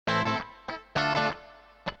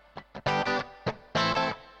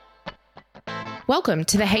Welcome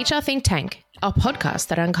to the HR Think Tank, our podcast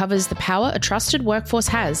that uncovers the power a trusted workforce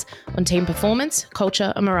has on team performance,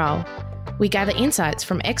 culture, and morale. We gather insights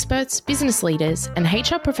from experts, business leaders, and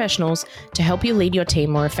HR professionals to help you lead your team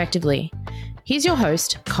more effectively. Here's your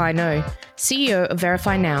host, Kai No, CEO of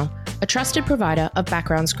Verify Now, a trusted provider of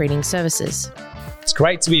background screening services. It's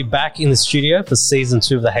great to be back in the studio for season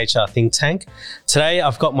 2 of the HR Think Tank. Today,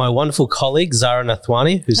 I've got my wonderful colleague, Zara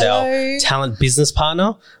Nathwani, who's our talent business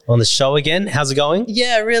partner on the show again. How's it going?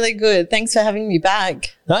 Yeah, really good. Thanks for having me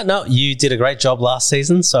back. No, you did a great job last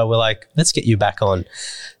season, so we're like, let's get you back on.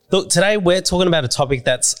 Look, today we're talking about a topic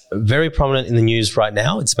that's very prominent in the news right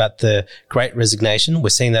now. It's about the Great Resignation. We're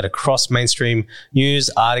seeing that across mainstream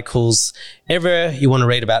news, articles, everywhere you want to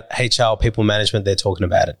read about HR, people management, they're talking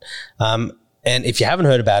about it. And if you haven't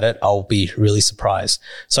heard about it, I'll be really surprised.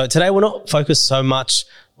 So today we're not focused so much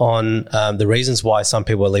on the reasons why some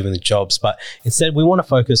people are leaving the jobs, but instead we want to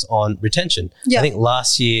focus on retention. Yeah. I think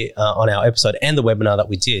last year on our episode and the webinar that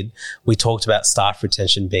we did, we talked about staff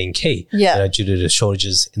retention being key due to the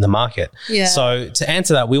shortages in the market. Yeah. So to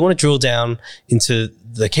answer that, we want to drill down into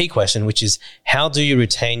the key question, which is how do you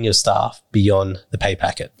retain your staff beyond the pay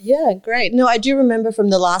packet? Yeah, great. No, I do remember from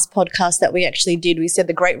the last podcast that we actually did, we said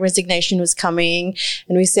the Great Resignation was coming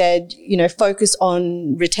and we said, focus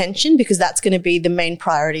on retention because that's going to be the main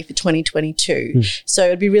priority for 2022. So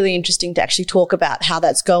it'd be really interesting to actually talk about how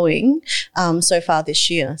that's going so far this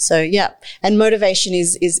year. So yeah, and motivation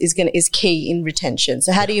is key in retention.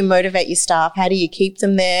 So how do you motivate your staff? How do you keep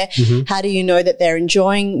them there? How do you know that they're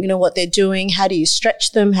enjoying, what they're doing? How do you stretch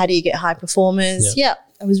them? How do you get high performers? Yeah.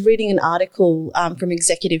 I was reading an article from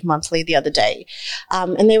Executive Monthly the other day,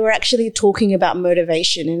 and they were actually talking about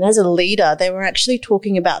motivation. And as a leader, they were actually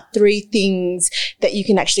talking about 3 things that you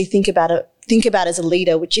can actually think about as a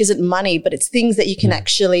leader, which isn't money, but it's things that you can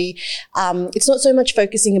actually, it's not so much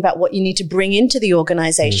focusing about what you need to bring into the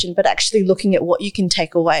organization, but actually looking at what you can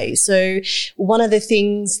take away. So one of the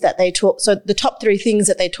things that the top 3 things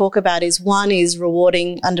that they talk about is one is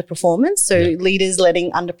rewarding underperformance. So leaders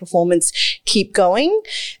letting underperformance keep going.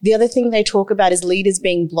 The other thing they talk about is leaders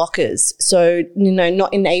being blockers. So,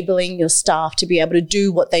 not enabling your staff to be able to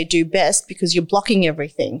do what they do best because you're blocking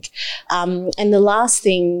everything. And the last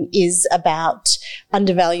thing is about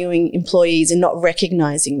undervaluing employees and not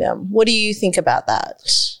recognizing them. What do you think about that?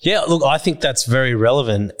 Yeah, look, I think that's very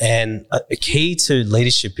relevant, and a key to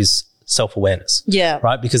leadership is self-awareness. Yeah.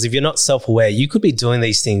 Right? Because if you're not self-aware, you could be doing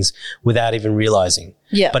these things without even realizing.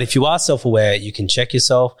 Yeah. But if you are self-aware, you can check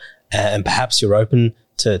yourself and perhaps you're open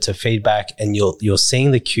to feedback and you're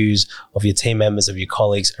seeing the cues of your team members, of your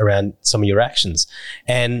colleagues around some of your actions.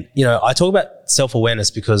 And, I talk about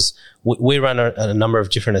self-awareness because we run a number of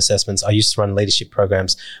different assessments. I used to run leadership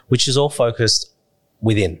programs, which is all focused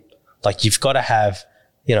within. Like you've got to have,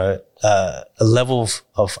 a level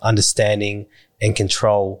of understanding and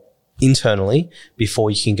control internally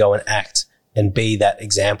before you can go and act and be that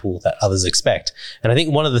example that others expect. And I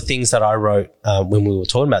think one of the things that I wrote when we were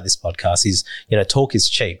talking about this podcast is, talk is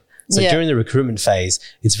cheap. So during the recruitment phase,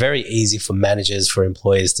 it's very easy for managers, for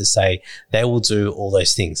employers to say they will do all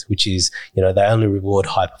those things, which is, they only reward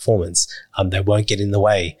high performance. They won't get in the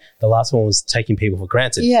way. The last one was taking people for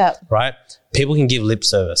granted, right? People can give lip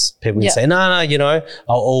service. People can say, no, I'll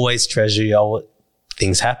always treasure you.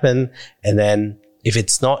 Things happen. And then if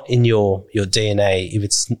it's not in your DNA,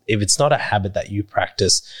 if it's not a habit that you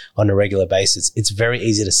practice on a regular basis, it's very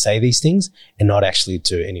easy to say these things and not actually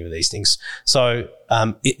do any of these things. So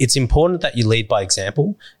it's important that you lead by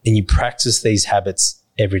example and you practice these habits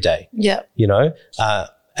every day. Yeah.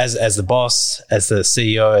 As the boss, as the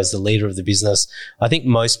CEO, as the leader of the business, I think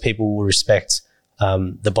most people will respect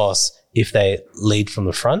the boss if they lead from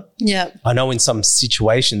the front. Yeah. I know in some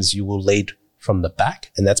situations you will lead from the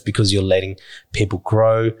back, and that's because you're letting people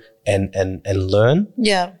grow and learn.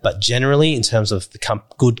 Yeah. But generally, in terms of the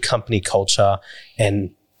good company culture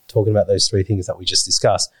and talking about those 3 things that we just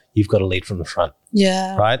discussed, you've got to lead from the front.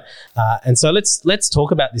 Yeah. Right. And so let's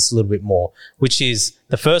talk about this a little bit more, which is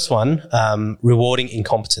the first one, rewarding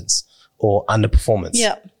incompetence or underperformance.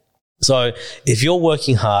 Yeah. So if you're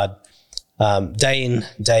working hard, day in,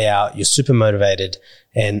 day out, you're super motivated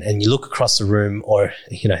and you look across the room or,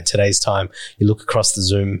 in today's time, you look across the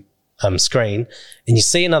Zoom screen and you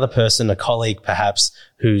see another person, a colleague perhaps,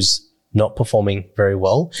 who's not performing very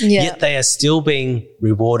well, yet they are still being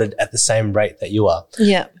rewarded at the same rate that you are.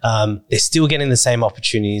 Yeah. They're still getting the same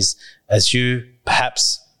opportunities as you.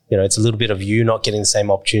 Perhaps, it's a little bit of you not getting the same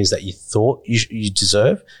opportunities that you thought you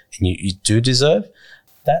deserve and you do deserve.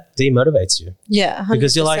 That demotivates you. Yeah, 100%.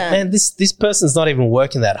 Because you're like, man, this person's not even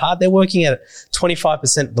working that hard. They're working at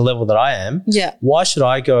 25% the level that I am. Yeah. Why should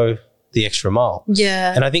I go the extra mile.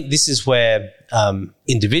 Yeah. And I think this is where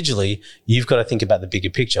individually you've got to think about the bigger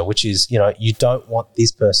picture, which is, you don't want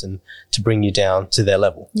this person to bring you down to their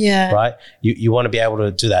level. Yeah. Right? You want to be able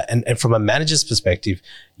to do that. And from a manager's perspective,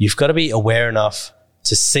 you've got to be aware enough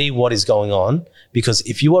to see what is going on, because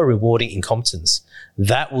if you are rewarding incompetence,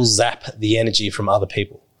 that will zap the energy from other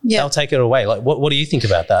people. Yeah. They'll take it away. Like, what do you think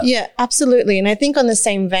about that? Yeah, absolutely. And I think on the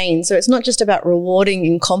same vein, so it's not just about rewarding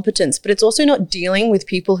incompetence, but it's also not dealing with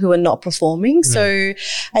people who are not performing. So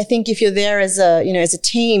I think if you're there as a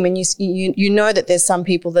team and you know that there's some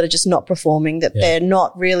people that are just not performing, that they're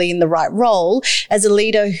not really in the right role, as a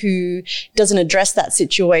leader who doesn't address that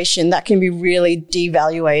situation, that can be really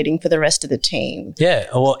devaluating for the rest of the team. Yeah.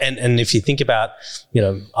 Well, and if you think about,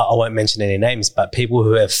 I won't mention any names, but people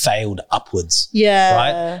who have failed upwards. Yeah.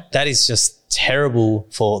 Right? That is just terrible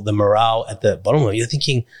for the morale at the bottom. You're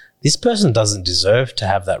thinking, this person doesn't deserve to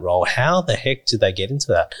have that role. How the heck did they get into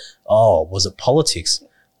that? Oh, was it politics?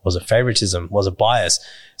 Was it favoritism? Was it bias?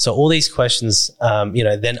 So all these questions,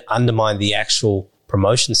 then undermine the actual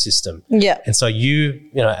promotion system. Yeah. And so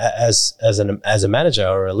as a manager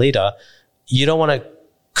or a leader, you don't want to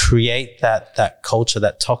create that culture,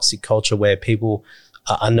 that toxic culture where people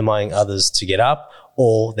are undermining others to get up,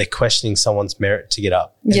 or they're questioning someone's merit to get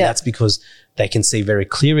up. And that's because they can see very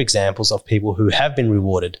clear examples of people who have been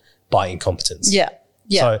rewarded by incompetence. Yeah.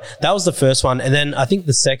 Yeah. So that was the first one. And then I think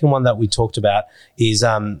the second one that we talked about is,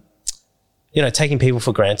 taking people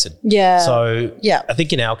for granted. Yeah. So I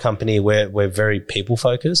think in our company, we're very people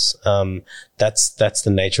focused. That's the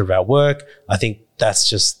nature of our work. I think that's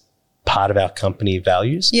just part of our company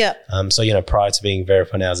values. Yeah. So, prior to being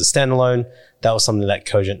Verify Now as a standalone, that was something that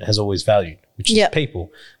Cogent has always valued, which is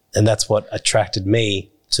people. And that's what attracted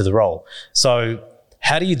me to the role. So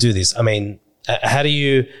how do you do this? I mean, how do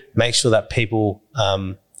you make sure that people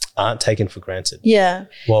aren't taken for granted? Yeah.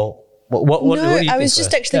 Well, what do you think? I was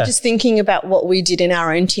just thinking about what we did in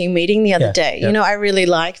our own team meeting the other day. Yeah. I really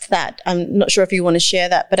liked that. I'm not sure if you want to share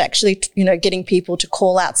that, but actually, getting people to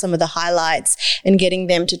call out some of the highlights and getting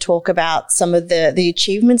them to talk about some of the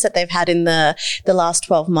achievements that they've had in the last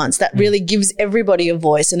 12 months. That really gives everybody a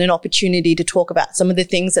voice and an opportunity to talk about some of the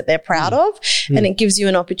things that they're proud of. And it gives you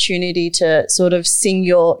an opportunity to sort of sing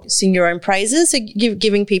your own praises. So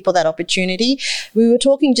giving people that opportunity. We were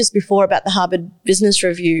talking just before about the Harvard Business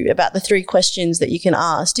Review, about the 3 questions that you can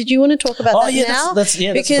ask. Did you want to talk about that now?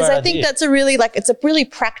 Because I think that's a really it's a really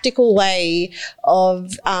practical way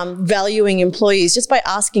of valuing employees just by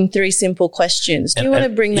asking 3 simple questions. Do you want to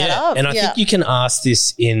bring that up? And I think you can ask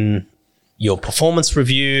this in your performance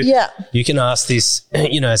review. Yeah. You can ask this,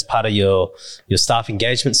 as part of your staff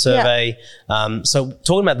engagement survey. Yeah. So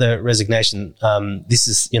talking about the resignation, this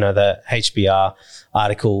is, the HBR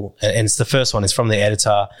article, and it's the first one. It's from the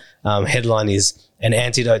editor. Headline is An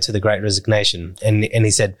Antidote to the Great Resignation. And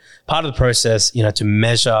he said, part of the process, to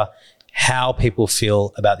measure how people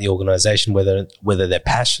feel about the organization, whether they're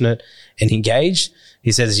passionate and engaged,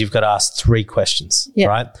 he says you've got to ask 3 questions,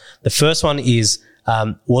 right? The first one is,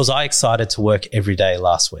 was I excited to work every day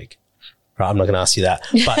last week? Right, I'm not going to ask you that,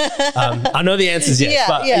 but I know the answer is yes.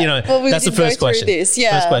 That's the first question.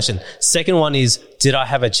 First question. Second one is, did I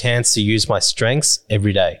have a chance to use my strengths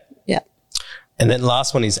every day? Yeah. And then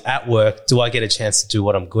last one is, at work, do I get a chance to do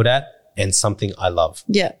what I'm good at and something I love?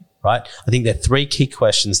 Yeah. Right? I think there are 3 key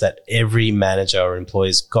questions that every manager or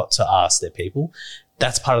employee's got to ask their people.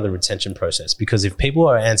 That's part of the retention process, because if people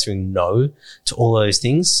are answering no to all of those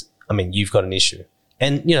things, I mean, you've got an issue.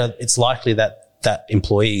 And, it's likely that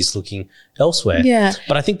employee is looking elsewhere. Yeah.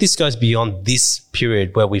 But I think this goes beyond this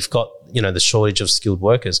period where we've got, the shortage of skilled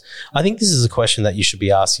workers. I think this is a question that you should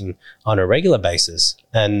be asking on a regular basis.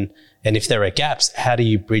 And if there are gaps, how do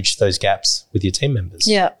you bridge those gaps with your team members?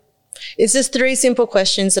 Yeah. It's just 3 simple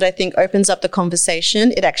questions that I think opens up the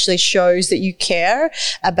conversation. It actually shows that you care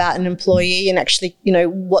about an employee and actually,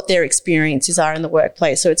 what their experiences are in the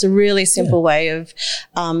workplace. So it's a really simple way of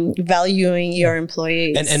valuing your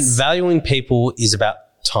employees. And valuing people is about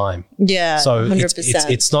time. Yeah, so 100%.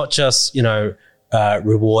 It's not just,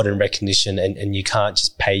 reward and recognition, and you can't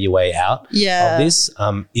just pay your way out of this.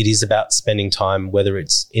 It is about spending time, whether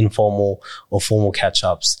it's informal or formal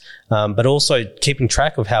catch-ups, but also keeping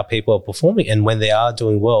track of how people are performing, and when they are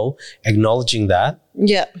doing well, acknowledging that,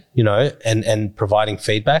 and providing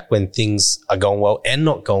feedback when things are going well and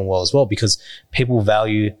not going well as well, because people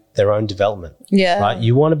value their own development. Yeah. Right?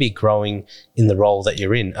 You want to be growing in the role that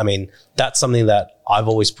you're in. I mean, that's something that I've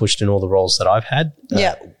always pushed in all the roles that I've had.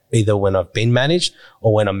 Either when I've been managed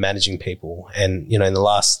or when I'm managing people. And, in the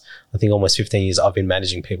last, I think almost 15 years, I've been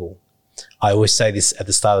managing people. I always say this at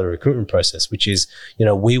the start of the recruitment process, which is,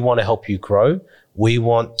 we want to help you grow. we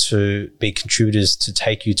want to be contributors to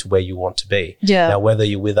take you to where you want to be. Yeah. Now, whether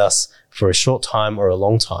you're with us for a short time or a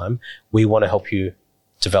long time, we want to help you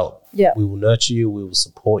develop. Yeah. We will nurture you. We will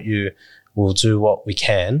support you. We'll do what we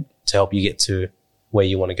can to help you get to where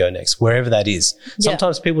you want to go next, wherever that is.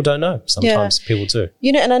 Sometimes people don't know. Sometimes people do.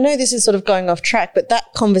 You know, and I know this is sort of going off track, but that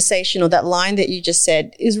conversation or that line that you just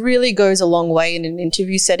said is really goes a long way in an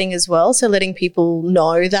interview setting as well. So letting people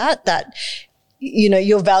know that, you know,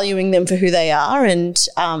 you're valuing them for who they are, and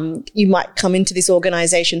you might come into this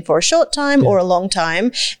organization for a short time or a long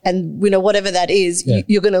time, and you know, whatever that is,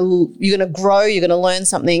 you're gonna grow, you're gonna learn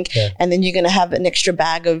something, and then you're gonna have an extra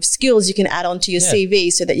bag of skills you can add onto your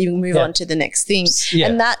CV so that you can move on to the next thing,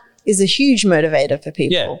 and that is a huge motivator for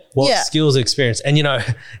people. Skills, experience. And, you know,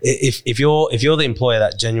 if you're the employer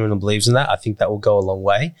that genuinely believes in that, I think that will go a long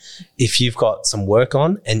way. If you've got some work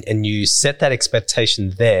on and you set that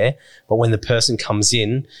expectation there, but when the person comes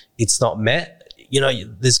in, it's not met, you know,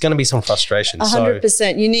 there's going to be some frustration.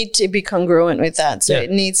 100%. You need to be congruent with that. So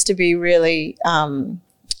it needs to be really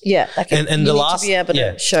like and the last, to be able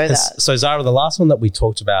to show that. So Zara, the last one that we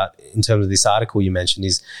talked about in terms of this article you mentioned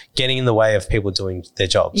is getting in the way of people doing their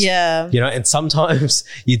jobs. Yeah. You know, and sometimes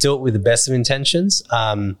you do it with the best of intentions,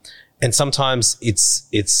 and sometimes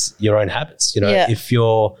it's your own habits. You know, if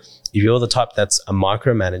you're the type that's a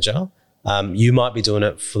micromanager, you might be doing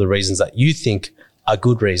it for the reasons that you think are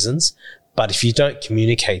good reasons, but if you don't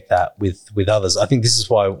communicate that with others, I think this is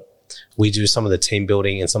why we do some of the team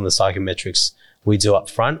building and some of the psychometrics we do up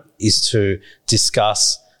front, is to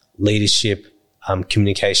discuss leadership,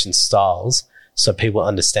 communication styles, so people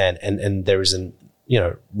understand and there isn't, you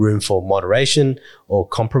know, room for moderation or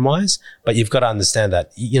compromise. But you've got to understand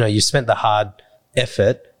that, you know, you spent the hard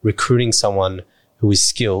effort recruiting someone who is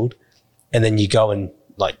skilled, and then you go and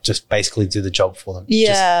like just basically do the job for them.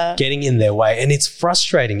 Just getting in their way. And it's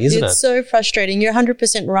frustrating, isn't it? It's so frustrating. You're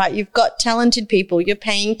 100% right. You've got talented people. You're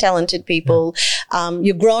paying talented people.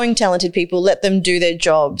 You're growing talented people. Let them do their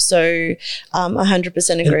job. So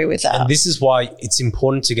 100% agree with that. And this is why it's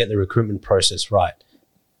important to get the recruitment process right.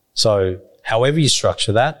 So however you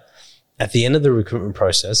structure that, at the end of the recruitment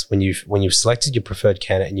process, when you've selected your preferred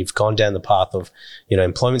candidate and you've gone down the path of, you know,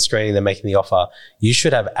 employment screening, they're making the offer, you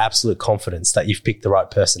should have absolute confidence that you've picked the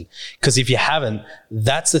right person. Because if you haven't,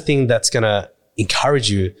 that's the thing that's going to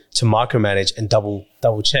encourage you to micromanage and double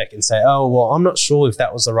check and say, oh, well, I'm not sure if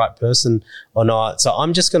that was the right person or not. So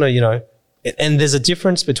I'm just going to, you know, and there's a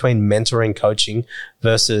difference between mentoring, coaching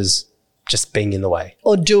versus just being in the way.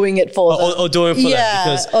 Or doing it for them. Or doing it for them.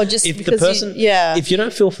 Because or just if because the person, if you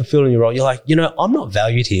don't feel fulfilled in your role, you're like, you know, I'm not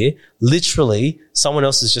valued here. Literally, someone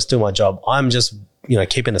else is just doing my job. I'm just, you know,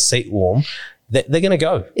 keeping a seat warm. They're going to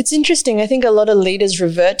go. It's interesting. I think a lot of leaders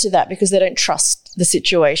revert to that because they don't trust the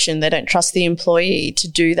situation. They don't trust the employee to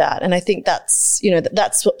do that. And I think that's, you know,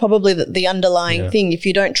 that's what probably the underlying thing. If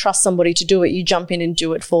you don't trust somebody to do it, you jump in and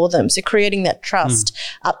do it for them. So creating that trust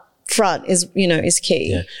up front is, you know, is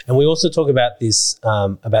key. Yeah. And we also talk about this,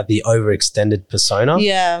 about the overextended persona,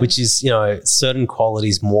 which is, you know, certain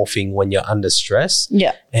qualities morphing when you're under stress.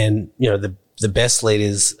 Yeah. And, you know, the best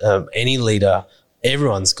leaders, any leader,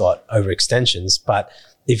 everyone's got overextensions, but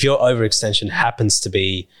if your overextension happens to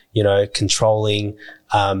be, you know, controlling,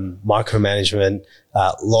 micromanagement,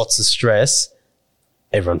 lots of stress,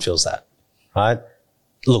 everyone feels that, right?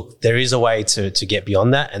 Look, there is a way to get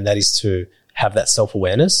beyond that, and that is to have that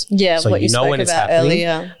self-awareness. Yeah, so what you know spoke when it's about happening,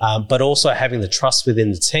 earlier. But also having the trust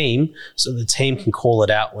within the team so the team can call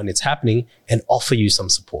it out when it's happening and offer you some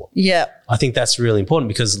support. Yeah. I think that's really important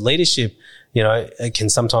because leadership, you know, it can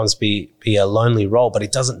sometimes be a lonely role, but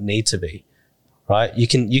it doesn't need to be, right? You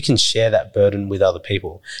can share that burden with other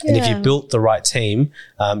people. And if you built the right team,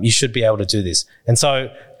 you should be able to do this. And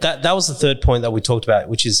so that was the third point that we talked about,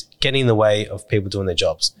 which is getting in the way of people doing their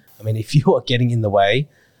jobs. I mean, if you are getting in the way,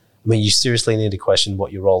 I mean, you seriously need to question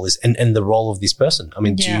what your role is and the role of this person. I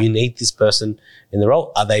mean, do you need this person in the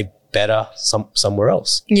role? Are they better somewhere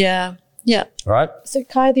else? Yeah. Yeah. Right. So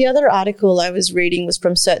Kai, the other article I was reading was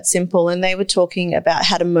from Cert Simple, and they were talking about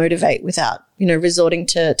how to motivate without, you know, resorting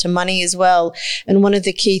to money as well. And one of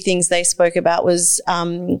the key things they spoke about was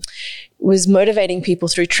motivating people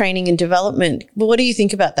through training and development. Well, what do you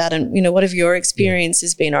think about that? And, you know, what have your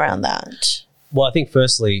experiences been around that? Well, I think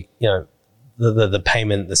firstly, you know, the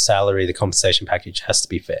payment, the salary, the compensation package has to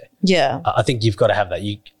be fair. Yeah. I think you've got to have that.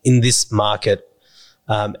 You in this market,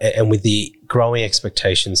 and with the growing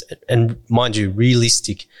expectations and mind you,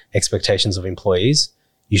 realistic expectations of employees,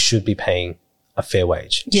 you should be paying a fair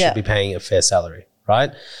wage. You should be paying a fair salary,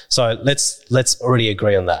 right? So let's already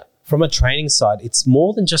agree on that. From a training side, it's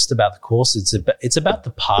more than just about the course. It's about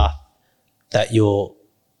the path that you're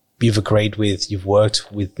you've agreed with, you've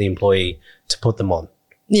worked with the employee to put them on.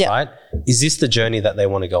 Yeah. Right? Is this the journey that they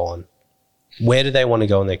want to go on? Where do they want to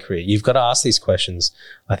go in their career? You've got to ask these questions,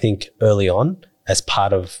 I think, early on as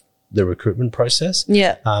part of the recruitment process.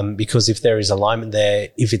 Yeah. Because if there is alignment there,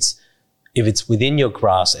 if it's within your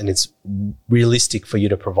grasp and it's realistic for you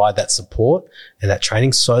to provide that support and that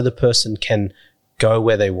training so the person can go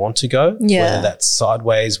where they want to go, whether that's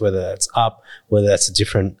sideways, whether that's up, whether that's a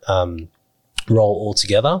different role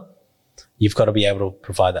altogether, you've got to be able to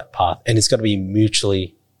provide that path, and it's got to be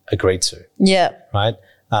mutually agreed to. Yeah. Right?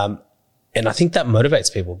 And I think that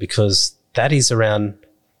motivates people because that is around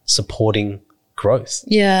supporting growth.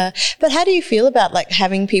 Yeah. But how do you feel about like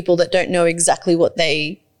having people that don't know exactly what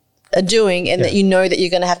they are doing and that you know that you're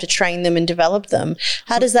going to have to train them and develop them?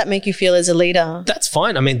 How does that make you feel as a leader? That's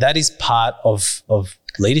fine. I mean, that is part of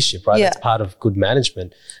leadership, right? That's part of good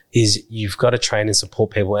management is you've got to train and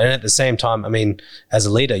support people. And at the same time, I mean, as a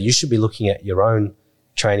leader, you should be looking at your own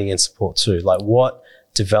training and support too. Like what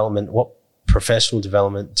development, what professional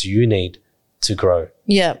development do you need to grow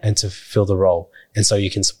and to fill the role? And so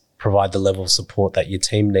you can provide the level of support that your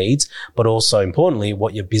team needs, but also importantly,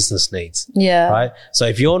 what your business needs. Yeah. Right. So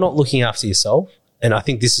if you're not looking after yourself, and I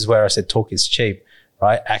think this is where I said talk is cheap,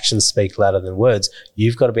 right? Actions speak louder than words.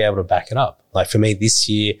 You've got to be able to back it up. Like for me this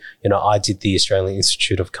year, you know, I did the Australian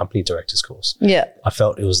Institute of Company Directors course. Yeah. I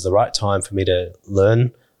felt it was the right time for me to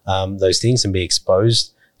learn those things and be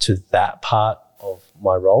exposed to that part of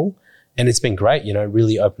my role. And it's been great, you know,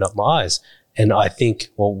 really opened up my eyes. And I think,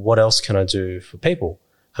 well, what else can I do for people?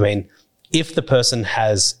 I mean, if the person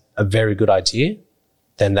has a very good idea,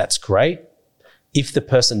 then that's great. If the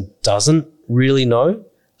person doesn't really know,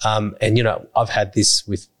 and, you know, I've had this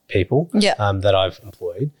with people that I've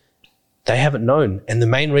employed, they haven't known. And the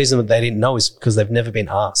main reason that they didn't know is because they've never been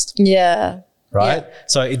asked. Yeah. Right? Yeah.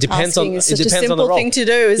 So it depends on it depends on the role. Thing to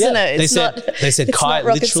do, isn't it? They said, Kai,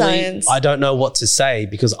 literally, science. I don't know what to say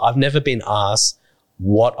because I've never been asked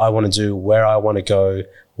what I want to do, where I want to go,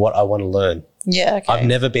 what I want to learn. Yeah, okay. I've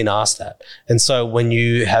never been asked that. And so when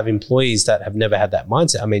you have employees that have never had that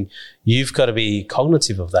mindset, I mean, you've got to be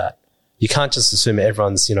cognitive of that. You can't just assume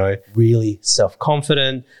everyone's, you know, really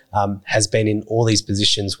self-confident, has been in all these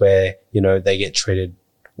positions where, you know, they get treated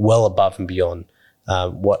well above and beyond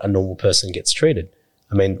what a normal person gets treated.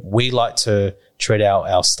 I mean, we like to treat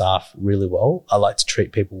our staff really well. I like to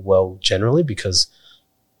treat people well generally because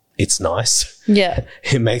it's nice. Yeah.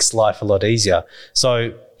 It makes life a lot easier.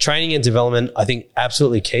 So training and development, I think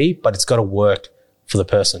absolutely key, but it's got to work for the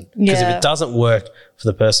person. Because if it doesn't work for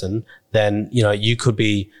the person, then, you know, you could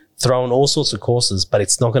be throwing all sorts of courses, but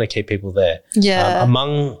it's not going to keep people there. Yeah.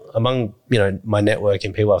 Among, you know, my network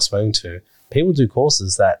and people I've spoken to, people do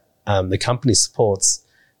courses that the company supports.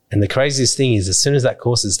 And the craziest thing is as soon as that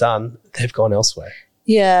course is done, they've gone elsewhere.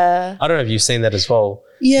 Yeah. I don't know if you've seen that as well.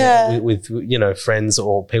 Yeah. With you know, friends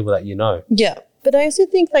or people that you know. Yeah. But I also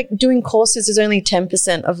think like doing courses is only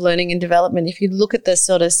 10% of learning and development. If you look at the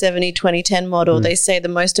sort of 70-20-10 model, they say the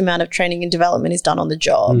most amount of training and development is done on the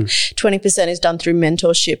job. 20% is done through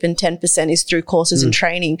mentorship and 10% is through courses and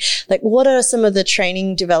training. Like what are some of the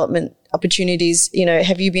training development opportunities, you know,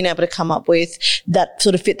 have you been able to come up with that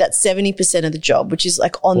sort of fit that 70% of the job, which is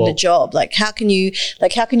like on the job? Like how can you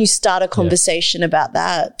start a conversation about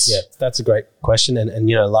that? Yeah, that's a great question. And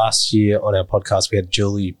you know, last year on our podcast, we had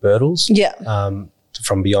Julie Birtles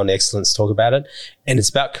from Beyond Excellence talk about it. And it's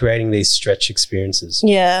about creating these stretch experiences.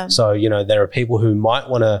 Yeah. So, you know, there are people who might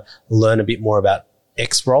want to learn a bit more about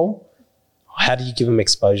X role. How do you give them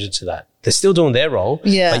exposure to that? They're still doing their role,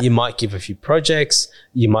 but you might give a few projects,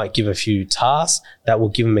 you might give a few tasks that will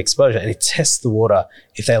give them exposure and it tests the water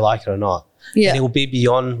if they like it or not. Yeah. And it will be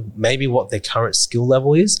beyond maybe what their current skill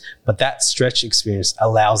level is, but that stretch experience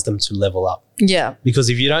allows them to level up. Yeah. Because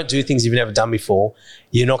if you don't do things you've never done before,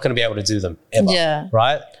 you're not going to be able to do them ever. Yeah.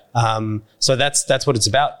 Right? So that's what it's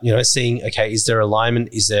about, you know, seeing, okay, is there alignment?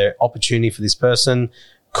 Is there opportunity for this person?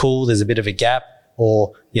 Cool, there's a bit of a gap.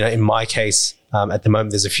 Or, you know, in my case, at the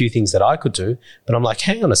moment, there's a few things that I could do, but I'm like,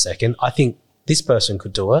 hang on a second. I think this person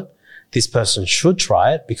could do it. This person should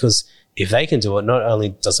try it because if they can do it, not only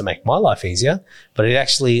does it make my life easier, but it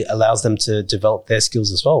actually allows them to develop their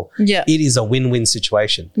skills as well. Yeah. It is a win-win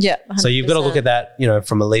situation. Yeah. 100%. So you've got to look at that, you know,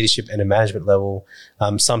 from a leadership and a management level.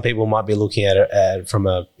 Some people might be looking at it from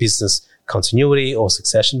a business continuity or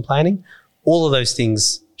succession planning. All of those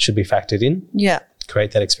things should be factored in. Yeah.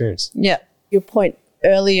 Create that experience. Yeah. Your point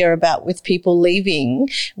earlier about with people leaving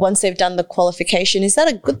once they've done the qualification, is that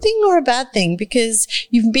a good thing or a bad thing? Because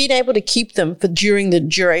you've been able to keep them for during the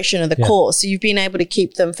duration of the course. So you've been able to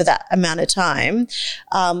keep them for that amount of time.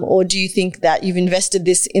 Or do you think that you've invested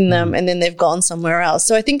this in them and then they've gone somewhere else?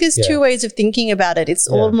 So I think there's two ways of thinking about it. It's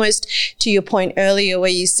almost to your point earlier where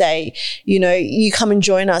you say, you know, you come and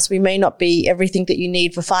join us. We may not be everything that you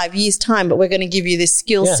need for 5 years' time, but we're going to give you this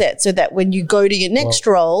skill set so that when you go to your next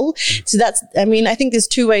role, so that's, I mean, I think there's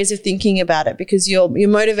two ways of thinking about it, because you're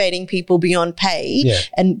motivating people beyond pay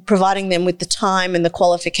and providing them with the time, and the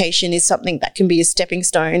qualification is something that can be a stepping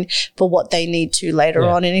stone for what they need to later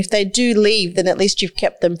on. And if they do leave, then at least you've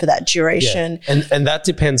kept them for that duration. And that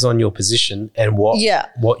depends on your position and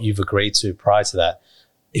what you've agreed to prior to that.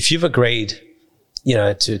 If you've agreed, you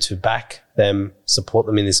know, to back them, support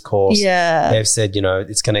them in this course, they've said, you know,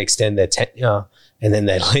 it's going to extend their tenure, and then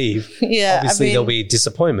they leave, obviously there'll be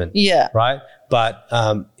disappointment, right? But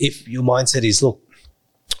if your mindset is, look,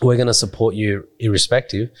 we're going to support you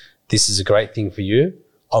irrespective, this is a great thing for you.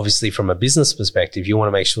 Obviously, from a business perspective, you want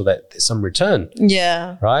to make sure that there's some return,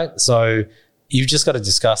 right? So you've just got to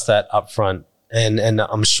discuss that up front. And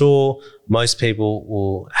I'm sure most people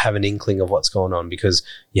will have an inkling of what's going on, because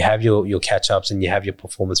you have your catch-ups and you have your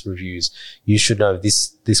performance reviews. You should know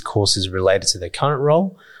this course is related to their current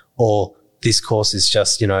role, or this course is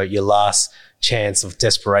just, you know, your last chance of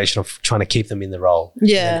desperation of trying to keep them in the role.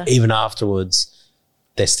 And even afterwards,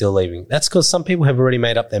 they're still leaving. That's because some people have already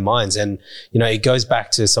made up their minds. And, you know, it goes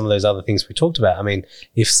back to some of those other things we talked about. I mean,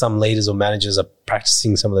 if some leaders or managers are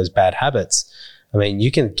practicing some of those bad habits, I mean,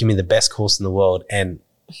 you can give me the best course in the world and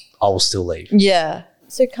I will still leave. Yeah.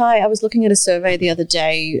 So, Kai, I was looking at a survey the other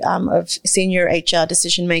day of senior HR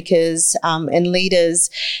decision makers and leaders,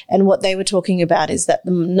 and what they were talking about is that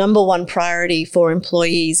the number one priority for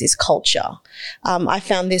employees is culture. I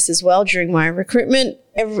found this as well during my recruitment.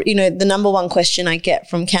 The number one question I get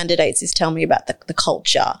from candidates is, tell me about the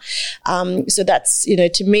culture. So that's, you know,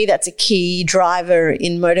 to me, that's a key driver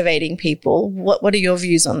in motivating people. What are your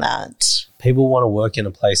views on that? People want to work in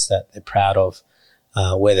a place that they're proud of,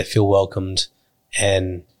 where they feel welcomed,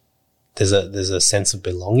 and there's a sense of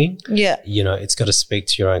belonging. Yeah. You know, it's got to speak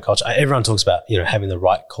to your own culture. Everyone talks about, you know, having the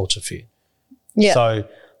right culture fit. Yeah.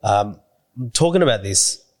 So, talking about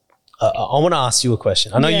this, I want to ask you a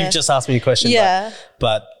question. I know you've just asked me a question,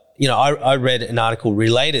 but you know, I read an article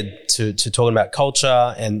related to talking about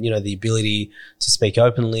culture and, you know, the ability to speak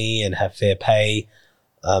openly and have fair pay.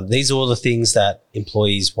 These are all the things that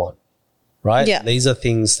employees want, right? Yeah. These are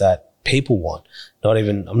things that people want.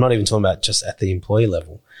 I'm not even talking about just at the employee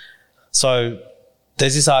level. So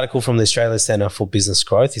there's this article from the Australia Centre for Business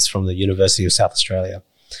Growth. It's from the University of South Australia.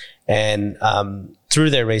 And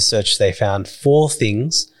through their research, they found 4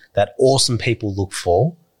 things that awesome people look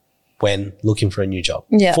for when looking for a new job.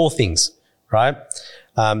 Yeah. 4 things, right?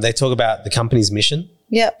 They talk about the company's mission.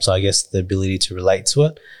 Yep. So I guess the ability to relate to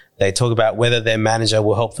it. They talk about whether their manager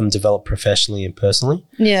will help them develop professionally and personally.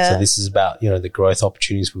 Yeah. So this is about, you know, the growth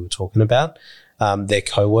opportunities we were talking about. Their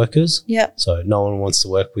co-workers. Yeah. So no one wants to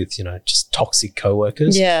work with, you know, just toxic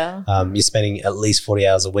co-workers. Yeah. You're spending at least 40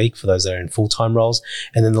 hours a week for those that are in full-time roles.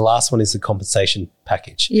 And then the last one is the compensation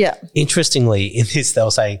package. Yeah. Interestingly, in this, they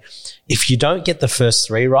were saying, if you don't get the first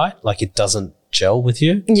 3 right, like it doesn't gel with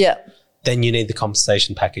you. Yeah. Then you need the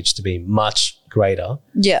compensation package to be much greater.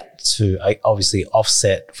 Yeah. To obviously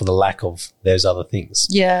offset for the lack of those other things.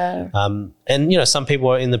 Yeah. And, you know, some people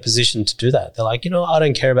are in the position to do that. They're like, you know, I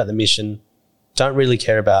don't care about the mission. Don't really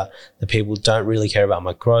care about the people, don't really care about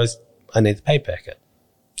my growth. I need the pay packet.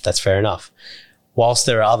 That's fair enough. Whilst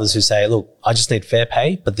there are others who say, look, I just need fair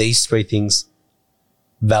pay, but these 3 things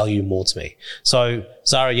value more to me. So,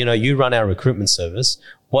 Zara, you know, you run our recruitment service.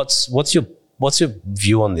 What's your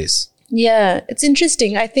view on this? Yeah, it's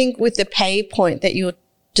interesting. I think with the pay point that you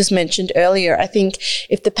just mentioned earlier, I think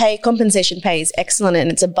if the compensation pay is excellent and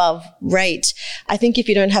it's above rate, I think if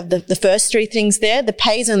you don't have the first 3 things there, the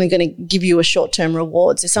pay is only going to give you a short-term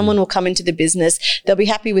reward. So someone will come into the business, they'll be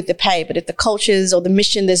happy with the pay, but if the cultures or the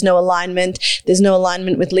mission, there's no alignment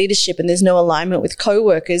with leadership, and there's no alignment with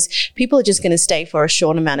co-workers, people are just going to stay for a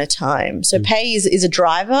short amount of time. So pay is a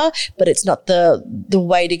driver, but it's not the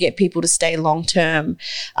way to get people to stay long-term.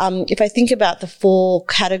 If I think about the 4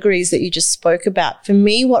 categories that you just spoke about, for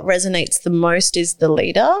me, what resonates the most is the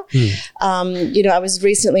leader. You know, I was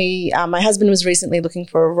recently, my husband was recently looking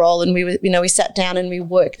for a role, and we sat down and we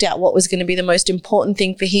worked out what was going to be the most important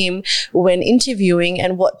thing for him when interviewing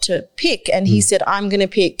and what to pick. And he said, I'm going to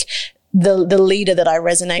pick the leader that I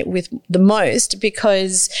resonate with the most,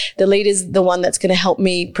 because the leader is the one that's going to help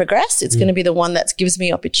me progress. It's going to be the one that gives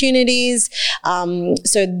me opportunities.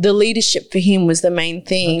 So the leadership for him was the main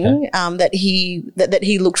thing that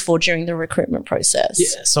he looked for during the recruitment process.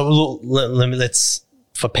 Yeah. So let's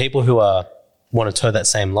for people who want to toe that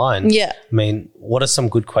same line. Yeah. I mean, what are some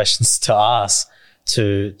good questions to ask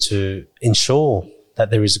to ensure that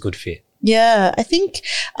there is a good fit? Yeah, I think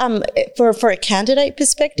for a candidate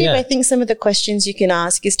perspective, I think some of the questions you can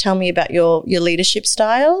ask is, tell me about your leadership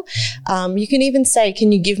style. You can even say,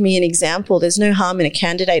 can you give me an example? There's no harm in a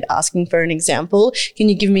candidate asking for an example. Can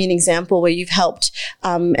you give me an example where you've helped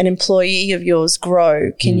an employee of yours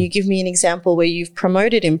grow? Can you give me an example where you've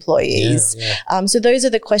promoted employees? So those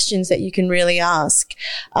are the questions that you can really ask.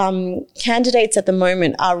 Candidates at the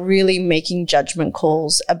moment are really making judgment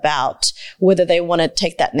calls about whether they want to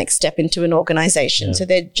take that next step into an organization. So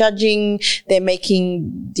they're judging, they're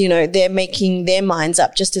making their minds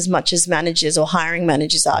up just as much as managers or hiring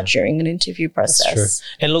managers are during an interview process. That's true.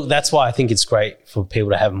 And look, that's why I think it's great for people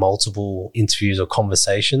to have multiple interviews or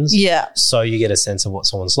conversations. Yeah. So you get a sense of what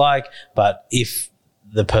someone's like. But if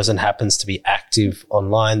the person happens to be active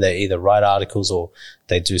online, they either write articles or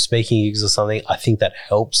they do speaking gigs or something, I think that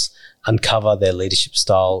helps uncover their leadership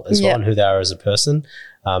style as well and who they are as a person.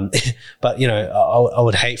 But, you know, I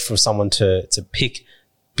would hate for someone to pick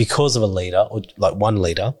because of a leader or like one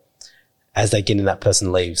leader as they get in, that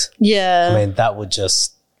person leaves. Yeah. I mean, that would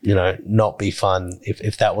just, you know, not be fun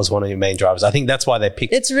if that was one of your main drivers. I think that's why they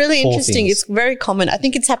picked. It's really interesting. It's very common. I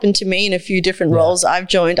think it's happened to me in a few different roles I've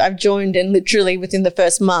joined. And literally within the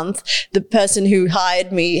first month, the person who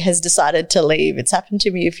hired me has decided to leave. It's happened to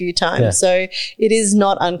me a few times. Yeah. So it is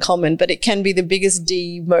not uncommon, but it can be the biggest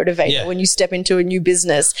demotivator when you step into a new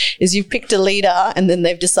business, is you've picked a leader and then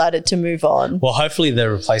they've decided to move on. Well, hopefully the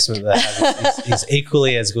replacement they have is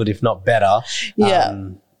equally as good, if not better. Yeah.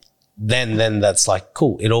 Then that's like,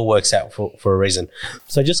 cool, it all works out for a reason.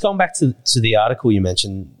 So just going back to the article you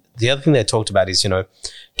mentioned, the other thing they talked about is, you know,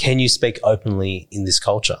 can you speak openly in this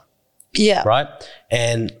culture? Yeah. Right?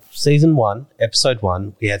 And season 1, episode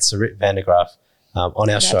 1, we had Sarit van der Graaf on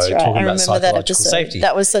our show talking about psychological safety.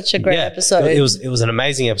 That was such a great episode. It was an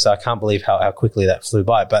amazing episode. I can't believe how quickly that flew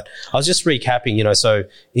by. But I was just recapping, you know, so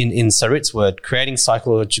in Sarit's word, creating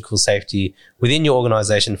psychological safety within your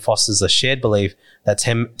organization fosters a shared belief that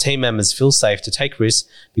team members feel safe to take risks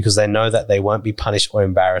because they know that they won't be punished or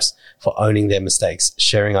embarrassed for owning their mistakes,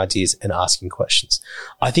 sharing ideas and asking questions.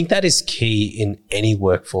 I think that is key in any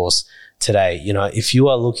workforce today. You know, if you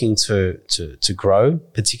are looking to grow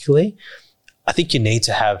particularly, I think you need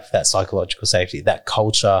to have that psychological safety, that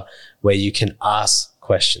culture where you can ask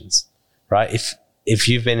questions, right? If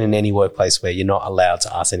you've been in any workplace where you're not allowed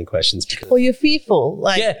to ask any questions, or you're fearful,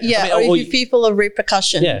 or you're fearful of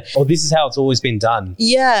repercussion. Yeah, or this is how it's always been done.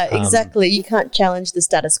 Yeah, exactly. You can't challenge the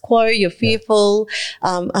status quo. You're fearful.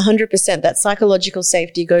 100%. That psychological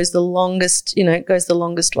safety goes the longest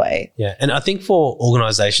way. Yeah, and I think for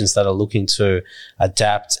organizations that are looking to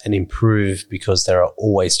adapt and improve because there are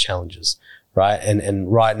always challenges, right?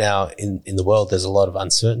 And right now in the world, there's a lot of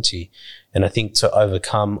uncertainty. And I think to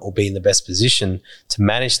overcome or be in the best position to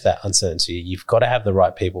manage that uncertainty, you've got to have the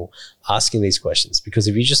right people asking these questions. Because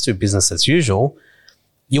if you just do business as usual,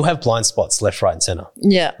 you'll have blind spots left, right, and center.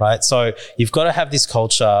 Yeah. Right. So you've got to have this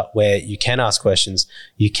culture where you can ask questions,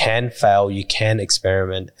 you can fail, you can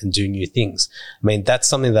experiment and do new things. I mean, that's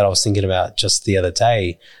something that I was thinking about just the other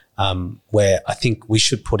day, where I think we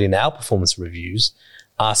should put in our performance reviews,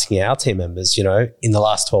 asking our team members, you know, in the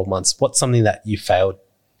last 12 months, what's something that you failed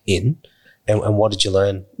in? And what did you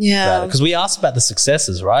learn about it? Because we ask about the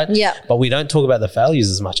successes, right? Yeah. But we don't talk about the failures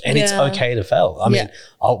as much. And it's okay to fail. I mean,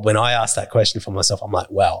 when I ask that question for myself, I'm like,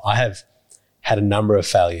 wow, I have had a number of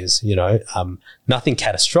failures, you know, nothing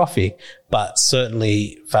catastrophic, but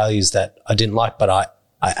certainly failures that I didn't like, but I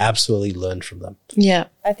absolutely learned from them. Yeah,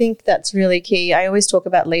 I think that's really key. I always talk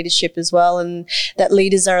about leadership as well, and that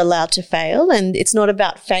leaders are allowed to fail, and it's not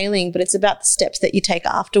about failing, but it's about the steps that you take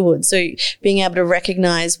afterwards. So being able to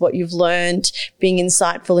recognize what you've learned, being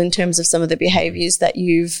insightful in terms of some of the behaviors that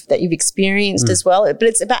you've experienced as well. But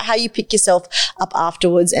it's about how you pick yourself up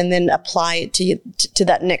afterwards and then apply it to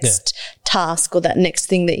that next task or that next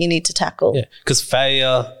thing that you need to tackle. Yeah, because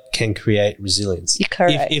failure can create resilience. You're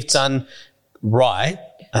correct. If done right,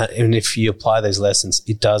 And if you apply those lessons,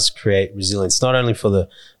 it does create resilience, not only for the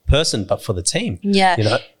person, but for the team. Yeah. You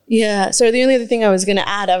know? Yeah. So the only other thing I was going to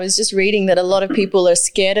add, I was just reading that a lot of people are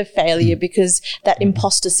scared of failure because that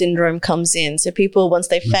imposter syndrome comes in. So people, once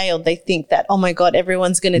they failed, they think that, oh my God,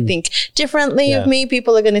 everyone's going to think differently of me.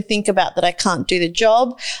 People are going to think about that I can't do the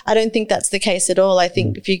job. I don't think that's the case at all. I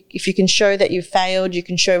think if you can show that you failed, you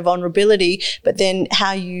can show vulnerability, but then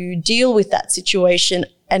how you deal with that situation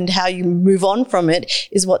and how you move on from it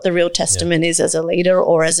is what the real testament is as a leader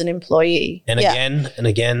or as an employee. And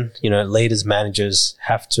again, you know, leaders, managers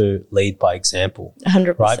have to lead by example.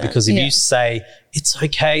 100%. Right? Because if you say it's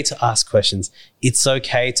okay to ask questions, it's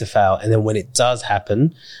okay to fail, and then when it does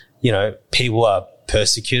happen, you know, people are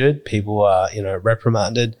persecuted, people are, you know,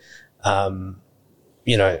 reprimanded,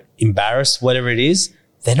 you know, embarrassed, whatever it is,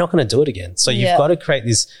 they're not going to do it again. So you've got to create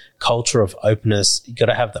this culture of openness. You've got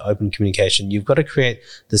to have the open communication. You've got to create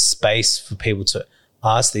the space for people to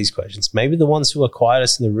ask these questions. Maybe the ones who are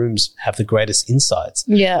quietest in the rooms have the greatest insights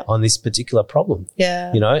on this particular problem.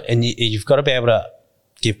 Yeah. You know, and you've got to be able to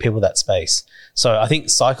give people that space. So I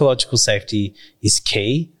think psychological safety is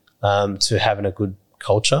key to having a good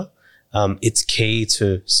culture. It's key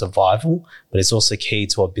to survival, but it's also key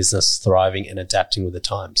to a business thriving and adapting with the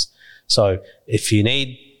times. So if you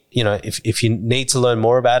need, you know, if you need to learn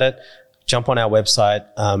more about it, jump on our website,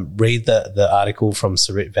 read the article from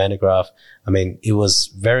Sarit van der Graaf. I mean, it was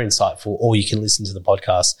very insightful, or you can listen to the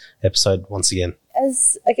podcast episode once again.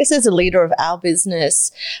 As a leader of our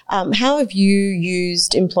business, how have you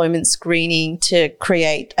used employment screening to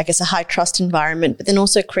create, I guess, a high trust environment, but then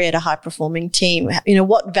also create a high performing team? You know,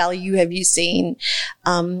 what value have you seen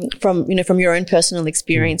from your own personal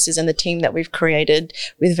experiences and the team that we've created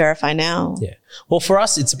with Verify Now? Yeah. Well, for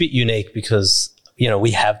us, it's a bit unique because, you know,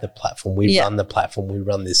 we have the platform, we run the platform, we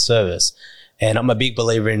run this service. And I'm a big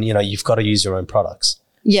believer in, you know, you've got to use your own products.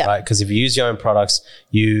 Yeah. Right. Because if you use your own products,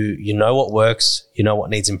 you know what works, you know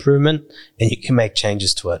what needs improvement, and you can make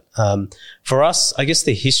changes to it. For us, I guess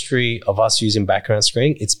the history of us using background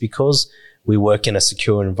screening, it's because we work in a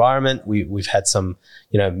secure environment. We've had some,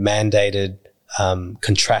 you know, mandated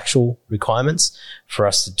contractual requirements for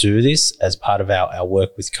us to do this as part of our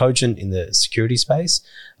work with Cogent in the security space.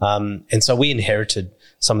 And so we inherited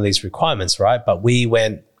some of these requirements, right? But we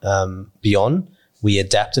went beyond. We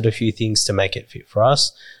adapted a few things to make it fit for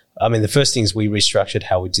us. I mean, the first thing is we restructured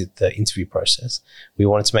how we did the interview process. We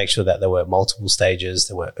wanted to make sure that there were multiple stages,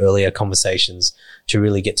 there were earlier conversations to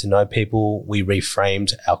really get to know people. We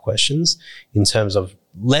reframed our questions in terms of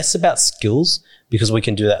less about skills, because we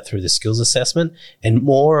can do that through the skills assessment, and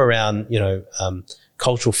more around, you know,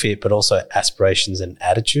 cultural fit, but also aspirations and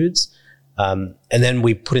attitudes. And then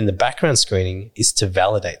we put in the background screening is to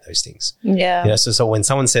validate those things. Yeah. You know, so when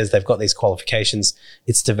someone says they've got these qualifications,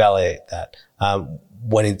 it's to validate that.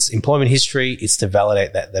 When it's employment history, it's to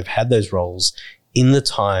validate that they've had those roles in the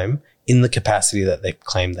time, in the capacity that they've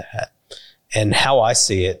claimed they had. And how I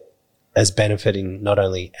see it as benefiting not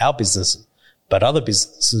only our business, but other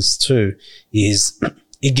businesses too, is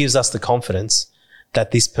it gives us the confidence that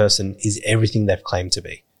this person is everything they've claimed to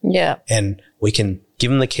be. Yeah. And we can give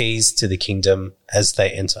them the keys to the kingdom as they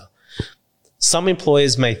enter. Some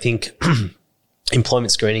employers may think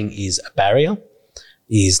employment screening is a barrier,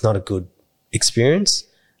 is not a good experience.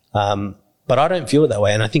 But I don't feel it that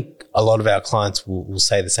way. And I think a lot of our clients will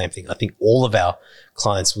say the same thing. I think all of our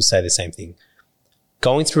clients will say the same thing.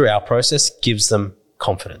 Going through our process gives them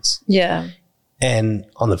confidence. Yeah. And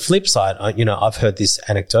on the flip side, I've heard this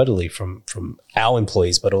anecdotally from our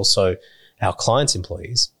employees, but also our clients'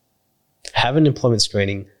 employees. Having employment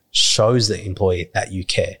screening shows the employee that you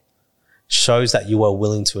care, shows that you are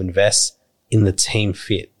willing to invest in the team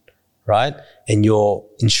fit, right? And you're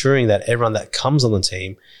ensuring that everyone that comes on the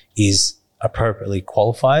team is appropriately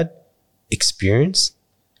qualified, experienced,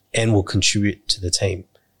 and will contribute to the team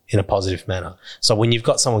in a positive manner. So when you've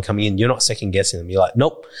got someone coming in, you're not second guessing them. You're like,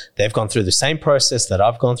 nope, they've gone through the same process that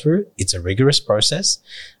I've gone through. It's a rigorous process.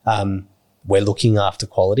 We're looking after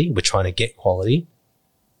quality. We're trying to get quality.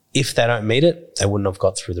 If they don't meet it, they wouldn't have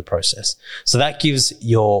got through the process. So that gives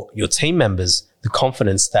your team members the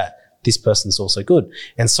confidence that this person's also good.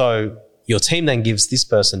 And so your team then gives this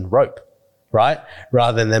person rope, right?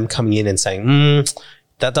 Rather than them coming in and saying,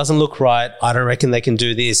 that doesn't look right. I don't reckon they can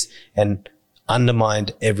do this, and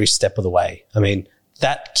undermined every step of the way. I mean,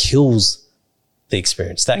 that kills the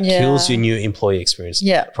experience. That kills your new employee experience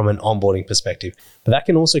from an onboarding perspective. But that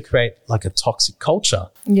can also create like a toxic culture,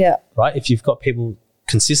 right? If you've got people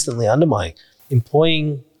consistently undermining,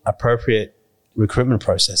 employing appropriate recruitment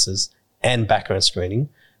processes and background screening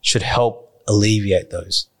should help alleviate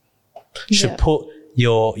those. Should put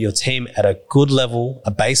your team at a good level,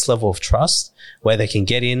 a base level of trust where they can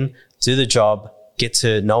get in, do the job, get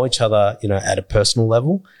to know each other, at a personal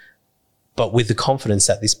level, but with the confidence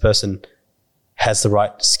that this person has the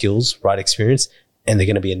right skills, right experience, and they're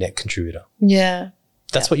going to be a net contributor. Yeah.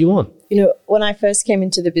 That's what you want. When I first came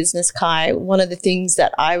into the business, Kai, one of the things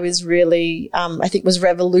that I was really, I think was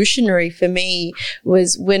revolutionary for me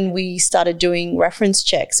was when we started doing reference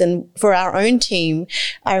checks. And for our own team,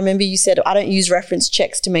 I remember you said, I don't use reference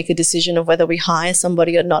checks to make a decision of whether we hire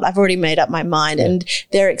somebody or not. I've already made up my mind. And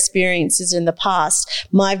their experiences in the past,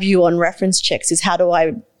 my view on reference checks is how do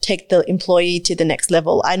I take the employee to the next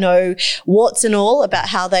level. I know warts and all about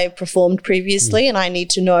how they've performed previously, and I need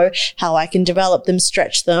to know how I can develop them,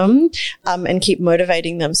 stretch them, and keep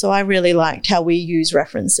motivating them. So I really liked how we use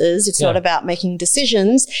references. It's not about making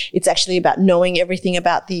decisions. It's actually about knowing everything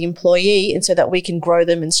about the employee, and so that we can grow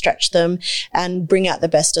them and stretch them and bring out the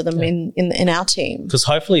best of them in our team. Because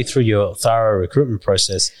hopefully through your thorough recruitment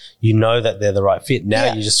process, you know that they're the right fit.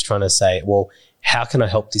 Now you're just trying to say, well, how can I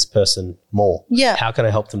help this person more? Yeah. How can I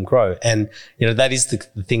help them grow? And, that is the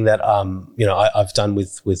thing that, I've done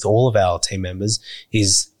with all of our team members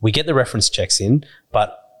is we get the reference checks in,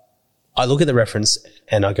 but I look at the reference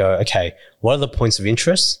and I go, okay, what are the points of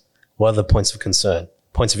interest? What are the points of concern?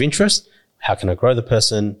 Points of interest, how can I grow the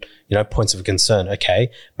person? Points of concern, okay,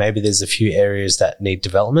 maybe there's a few areas that need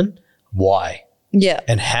development. Why? Yeah.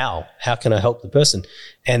 And how? How can I help the person?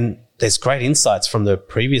 And there's great insights from the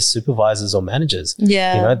previous supervisors or managers.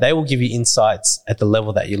 Yeah. They will give you insights at the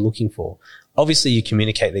level that you're looking for. Obviously, you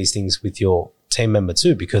communicate these things with your team member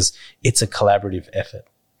too, because it's a collaborative effort,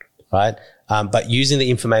 right? But using the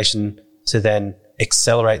information to then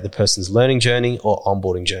accelerate the person's learning journey or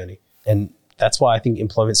onboarding journey. And that's why I think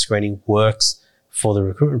employment screening works for the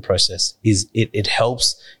recruitment process is it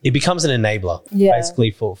helps. It becomes an enabler basically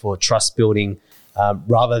for trust building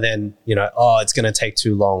rather than, it's going to take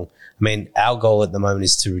too long. I mean, our goal at the moment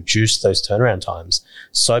is to reduce those turnaround times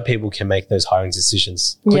so people can make those hiring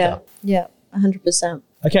decisions quicker. Yeah, 100%.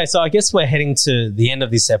 Okay, so I guess we're heading to the end of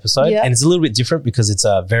this episode and it's a little bit different because it's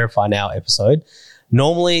a Verify Now episode.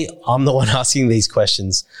 Normally, I'm the one asking these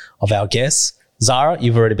questions of our guests. Zara,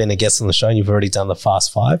 you've already been a guest on the show and you've already done the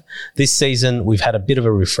Fast Five. This season, we've had a bit of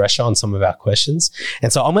a refresher on some of our questions.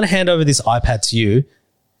 And so I'm going to hand over this iPad to you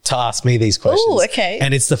to ask me these questions. Oh, okay.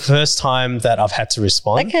 And it's the first time that I've had to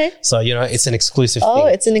respond. Okay. So, it's an exclusive thing. Oh,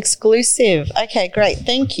 it's an exclusive. Okay, great.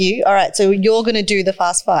 Thank you. All right. So you're going to do the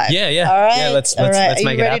Fast Five. Yeah. All right. Yeah, let's make it happen.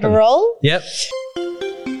 Are you ready to roll? Yep.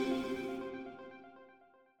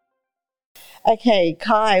 Okay,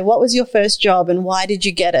 Kai, what was your first job and why did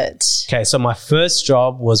you get it? Okay, so my first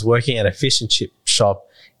job was working at a fish and chip shop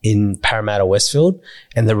in Parramatta, Westfield.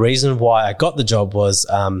 And the reason why I got the job was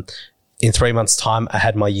in 3 months' time, I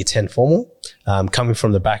had my year 10 formal. Coming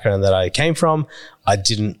from the background that I came from, I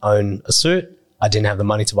didn't own a suit. I didn't have the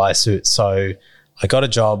money to buy a suit. So I got a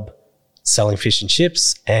job selling fish and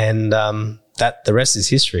chips and the rest is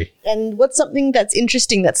history. And what's something that's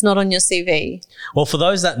interesting that's not on your CV? Well, for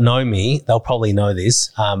those that know me, they'll probably know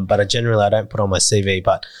this, but I don't put on my CV.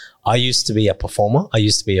 But I used to be a performer. I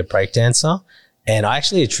used to be a breakdancer. And I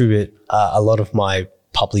actually attribute a lot of my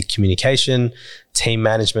public communication, team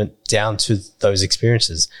management down to those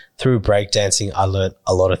experiences. Through breakdancing, I learned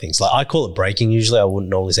a lot of things. Like I call it breaking usually. I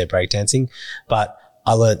wouldn't normally say breakdancing, but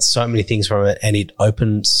I learned so many things from it and it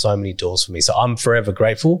opened so many doors for me. So I'm forever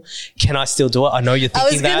grateful. Can I still do it? I know you're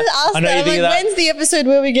thinking that. I was going to ask that. When's the episode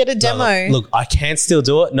where we get a demo? No, look, I can still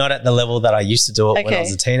do it. Not at the level that I used to do it when I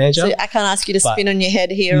was a teenager. So I can't ask you to spin on your head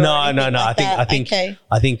here. No. I think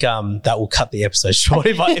that will cut the episode short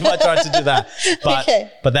if I tried to do that.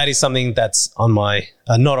 But that is something that's on my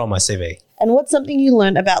not on my CV. And what's something you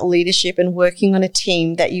learned about leadership and working on a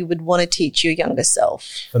team that you would want to teach your younger self?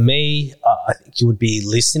 For me, I think it would be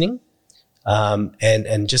listening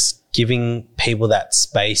and just giving people that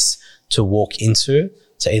space to walk into,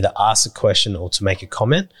 to either ask a question or to make a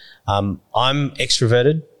comment. I'm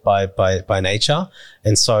extroverted by nature.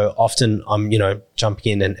 And so often I'm,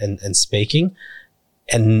 jumping in and speaking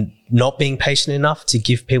and not being patient enough to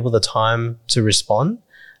give people the time to respond.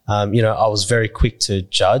 I was very quick to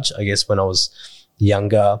judge, I guess, when I was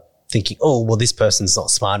younger, thinking, oh, well, this person's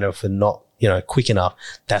not smart enough and not, quick enough.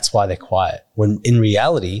 That's why they're quiet. When in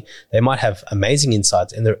reality, they might have amazing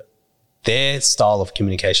insights and their style of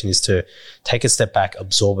communication is to take a step back,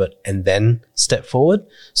 absorb it, and then step forward.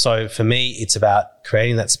 So for me, it's about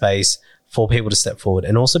creating that space for people to step forward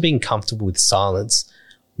and also being comfortable with silence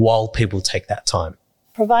while people take that time.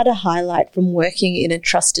 Provide a highlight from working in a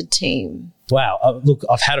trusted team. Wow. Look,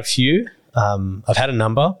 I've had a few. I've had a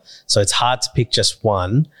number, so it's hard to pick just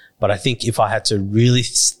one. But I think if I had to really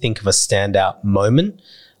think of a standout moment,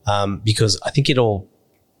 because I think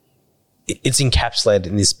it's encapsulated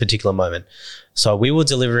in this particular moment. So we were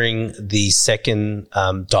delivering the second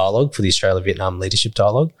dialogue for the Australia-Vietnam Leadership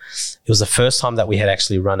Dialogue. It was the first time that we had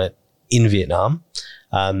actually run it in Vietnam.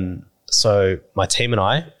 So my team and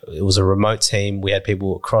I, it was a remote team. We had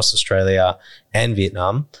people across Australia and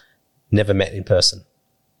Vietnam, never met in person,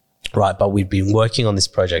 right? But we'd been working on this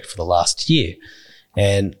project for the last year.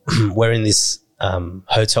 And we're in this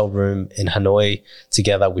hotel room in Hanoi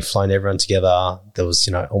together. We've flown everyone together. There was,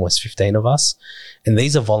 almost 15 of us. And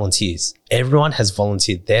these are volunteers. Everyone has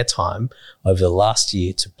volunteered their time over the last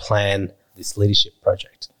year to plan this leadership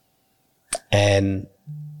project. And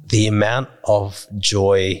the amount of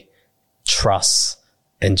joy, trust,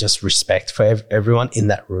 and just respect for everyone in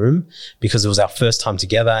that room, because it was our first time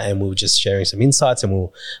together and we were just sharing some insights and we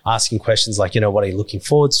were asking questions like, what are you looking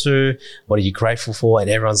forward to? What are you grateful for?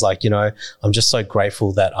 And everyone's like, I'm just so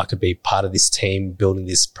grateful that I could be part of this team building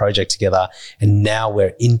this project together. And now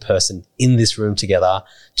we're in person in this room together,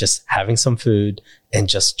 just having some food and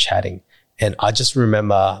just chatting. And I just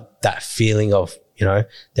remember that feeling of,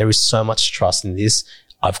 there is so much trust in this.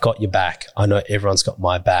 I've got your back. I know everyone's got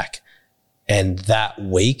my back. And that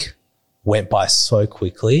week went by so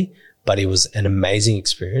quickly, but it was an amazing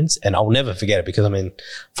experience. And I'll never forget it because,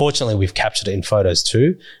 fortunately, we've captured it in photos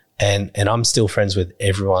too. And I'm still friends with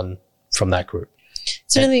everyone from that group.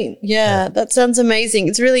 It's really, that sounds amazing.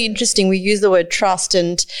 It's really interesting. We use the word trust,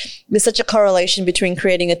 and there's such a correlation between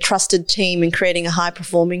creating a trusted team and creating a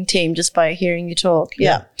high-performing team just by hearing you talk.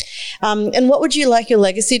 Yeah. And what would you like your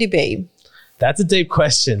legacy to be? That's a deep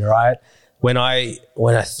question, right? When I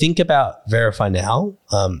think about Verify Now,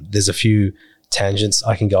 there's a few tangents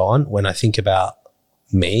I can go on. When I think about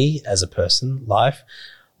me as a person, life,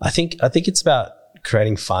 I think it's about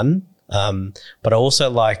creating fun, but I also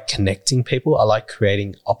like connecting people. I like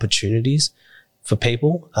creating opportunities for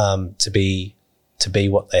people to be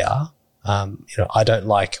what they are. I don't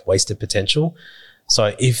like wasted potential.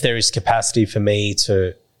 So if there is capacity for me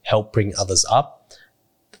to help bring others up,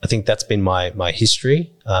 I think that's been my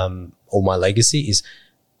history. Or my legacy is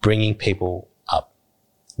bringing people up,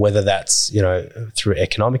 whether that's, through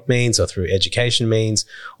economic means or through education means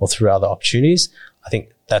or through other opportunities. I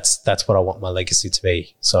think that's what I want my legacy to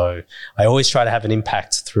be. So I always try to have an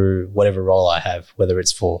impact through whatever role I have, whether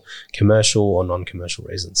it's for commercial or non-commercial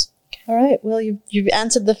reasons. All right. Well, you've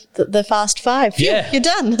answered the fast five. Yeah. You're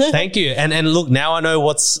done. Thank you. And look, now I know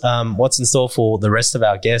what's in store for the rest of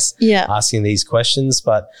our guests asking these questions.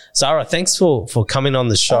 But Zara, thanks for coming on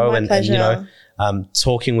the show and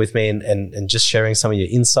talking with me and just sharing some of your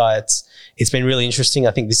insights. It's been really interesting.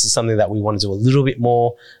 I think this is something that we want to do a little bit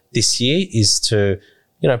more this year, is to,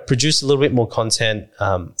 produce a little bit more content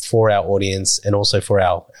for our audience and also for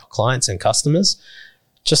our clients and customers,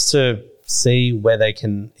 just to see where they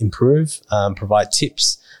can improve, provide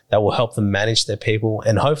tips that will help them manage their people,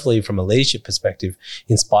 and hopefully from a leadership perspective,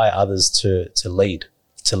 inspire others to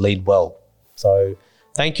lead well. So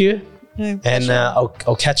thank you. No, and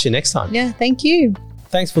I'll catch you next time. Yeah, thank you.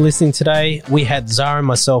 Thanks for listening today. We had Zara and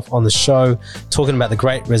myself on the show talking about the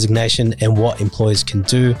Great Resignation and what employers can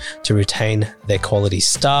do to retain their quality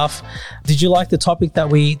staff. Did you like the topic that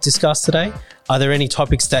we discussed today? Are there any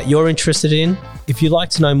topics that you're interested in? If you'd like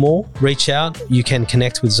to know more, reach out. You can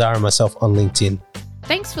connect with Zara and myself on LinkedIn.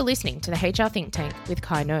 Thanks for listening to the HR Think Tank with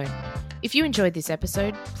Kai No. If you enjoyed this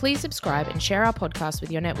episode, please subscribe and share our podcast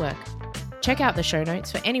with your network. Check out the show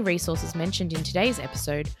notes for any resources mentioned in today's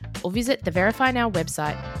episode, or visit the Verify Now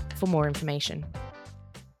website for more information.